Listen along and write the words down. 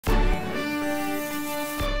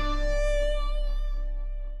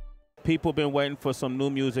people been waiting for some new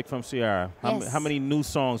music from Ciara. How many new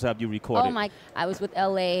songs have you recorded? Oh my! I was with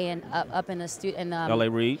L.A. and up in the studio. L.A.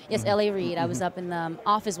 Reid? Yes, L.A. Reid. I was up in the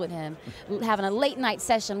office with him, having a late night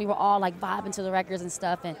session. We were all like vibing to the records and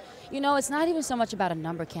stuff. And you know, it's not even so much about a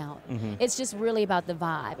number count. It's just really about the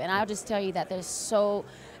vibe. And I'll just tell you that it's a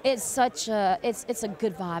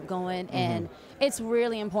good vibe going, and it's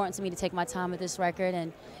really important to me to take my time with this record,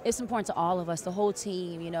 and it's important to all of us, the whole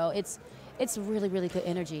team. You know, it's really, really good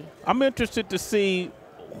energy. I'm interested to see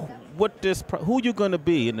who you're going to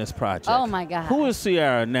be in this project. Oh my God! Who is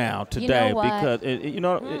Ciara now today? You know what?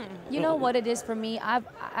 Because you know what it is for me. I've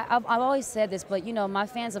always said this, but you know, my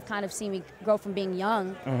fans have kind of seen me grow from being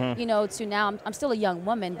young, you know, to now. I'm still a young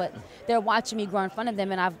woman, but they're watching me grow in front of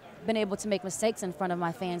them, and I've been able to make mistakes in front of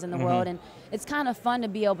my fans in the world, and it's kind of fun to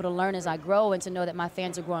be able to learn as I grow and to know that my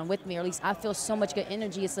fans are growing with me, or at least I feel so much good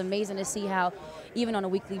energy. It's amazing to see how even on a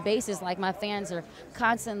weekly basis, like my fans are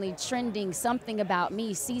constantly trending something about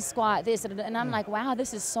me, C-Squad, this, and I'm like, wow,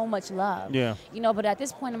 this is so much love. Yeah. You know, but at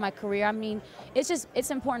this point in my career, I mean,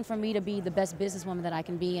 it's important for me to be the best businesswoman that I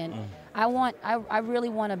can be, and I really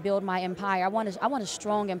want to build my empire. I want a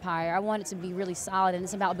strong empire. I want it to be really solid, and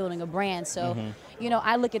it's about building a brand. So, you know,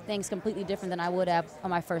 I look at things completely different than I would have on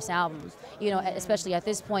my first album, you know, especially at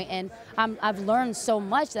this point. And I've learned so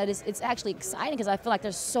much that it's actually exciting, because I feel like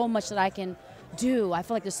there's so much that I can do. I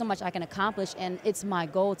feel like there's so much I can accomplish, and it's my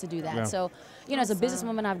goal to do that. Yeah. So, you know, as a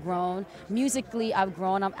businesswoman, I've grown. Musically, I've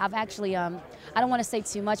grown. I've actually, I don't want to say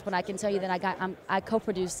too much, but I can tell you that I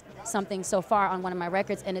co-produced something so far on one of my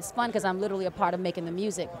records, and it's fun because I'm literally a part of making the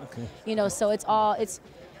music. Okay. You know, so it's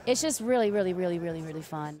just really, really, really, really, really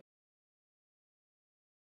fun.